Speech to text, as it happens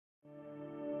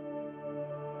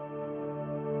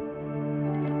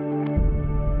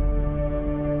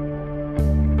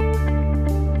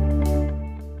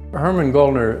Hermann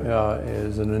Gollner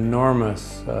is an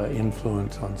enormous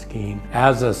influence on skiing.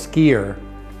 As a skier,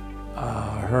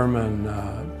 Hermann,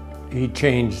 he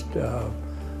changed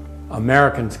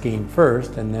American skiing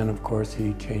first, and then of course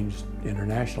he changed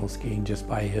international skiing just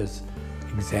by his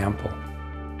example.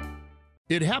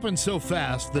 It happened so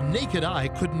fast the naked eye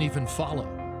couldn't even follow.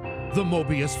 The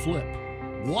Mobius flip.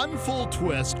 One full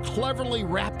twist cleverly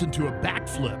wrapped into a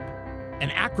backflip. An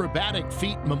acrobatic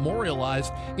feat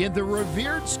memorialized in the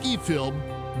revered ski film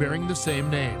bearing the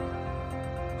same name.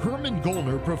 Hermann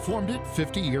Gollner performed it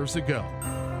 50 years ago,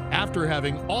 after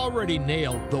having already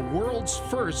nailed the world's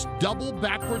first double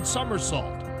backward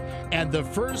somersault and the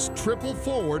first triple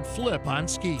forward flip on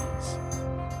skis.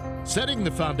 Setting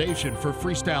the foundation for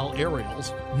freestyle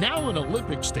aerials, now an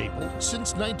Olympic staple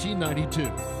since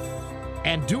 1992.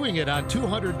 And doing it on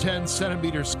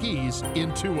 210-centimeter skis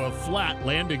into a flat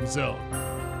landing zone.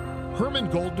 Hermann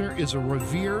Gollner is a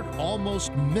revered,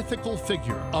 almost mythical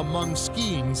figure among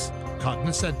skiing's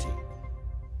cognoscenti.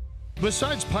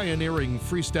 Besides pioneering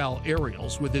freestyle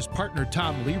aerials with his partner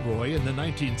Tom Leroy in the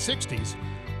 1960s,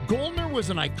 Gollner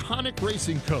was an iconic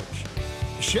racing coach,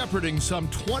 shepherding some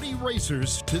 20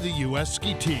 racers to the U.S.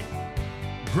 ski team.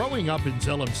 Growing up in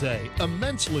Zellemzee,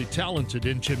 immensely talented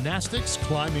in gymnastics,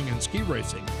 climbing, and ski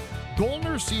racing,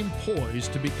 Gollner seemed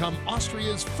poised to become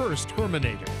Austria's first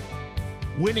Hermannator,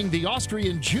 winning the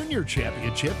Austrian Junior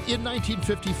Championship in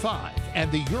 1955 and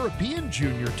the European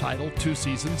Junior title 2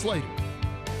 seasons later.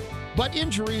 But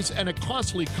injuries and a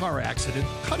costly car accident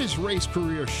cut his race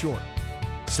career short,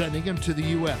 sending him to the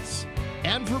U.S.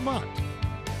 and Vermont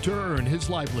to earn his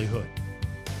livelihood.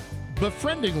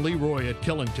 Befriending Leroy at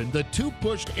Killington, the two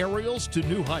pushed aerials to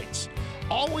new heights,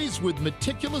 always with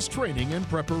meticulous training and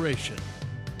preparation.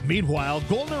 Meanwhile,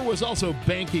 Gollner was also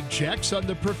banking checks on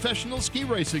the professional ski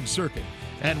racing circuit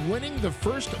and winning the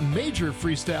first major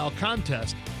freestyle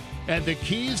contest and the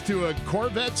keys to a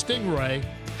Corvette Stingray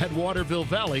at Waterville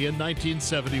Valley in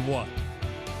 1971.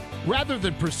 Rather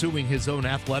than pursuing his own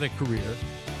athletic career,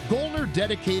 Gollner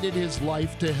dedicated his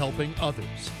life to helping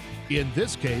others. In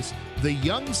this case, the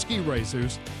young ski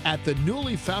racers at the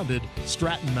newly founded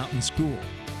Stratton Mountain School.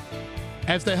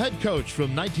 As the head coach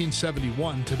from 1971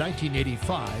 to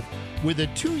 1985, with a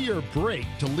 2-year break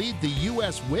to lead the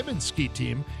U.S. women's ski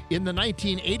team in the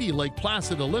 1980 Lake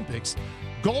Placid Olympics,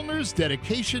 Gollner's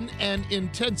dedication and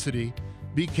intensity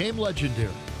became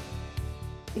legendary.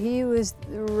 He was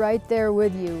right there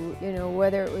with you,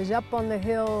 whether it was up on the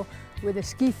hill with a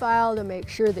ski file to make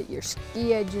sure that your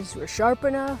ski edges were sharp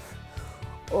enough,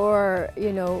 or,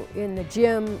 in the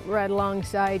gym right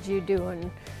alongside you doing,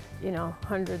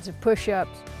 hundreds of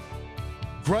push-ups.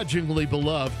 Grudgingly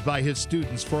beloved by his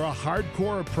students for a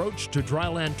hardcore approach to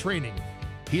dryland training,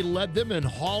 he led them in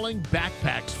hauling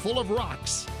backpacks full of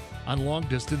rocks on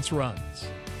long-distance runs.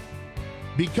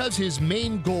 Because his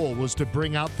main goal was to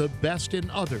bring out the best in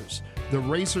others, the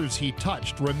racers he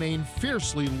touched remain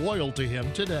fiercely loyal to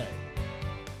him today.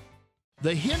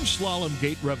 The hinge slalom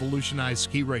gate revolutionized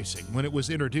ski racing when it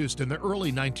was introduced in the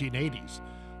early 1980s,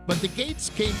 but the gates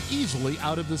came easily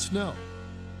out of the snow.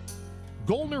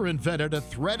 Gollner invented a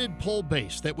threaded pole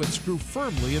base that would screw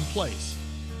firmly in place,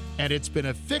 and it's been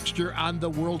a fixture on the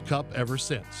World Cup ever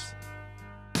since.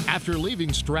 After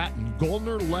leaving Stratton,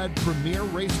 Gollner led premier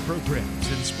race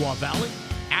programs in Squaw Valley,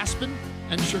 Aspen,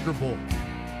 and Sugar Bowl.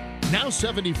 Now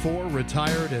 74,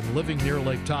 retired and living near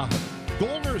Lake Tahoe,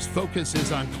 Gollner's focus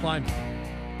is on climbing,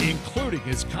 including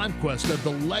his conquest of the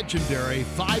legendary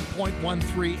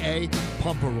 5.13A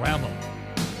Pumperamo,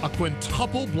 a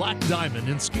quintuple black diamond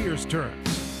in skiers'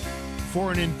 terms.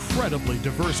 For an incredibly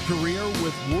diverse career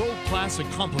with world-class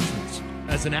accomplishments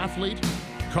as an athlete,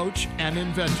 coach, and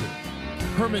inventor,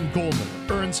 Hermann Gollner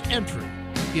earns entry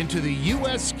into the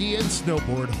U.S. Ski and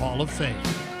Snowboard Hall of Fame.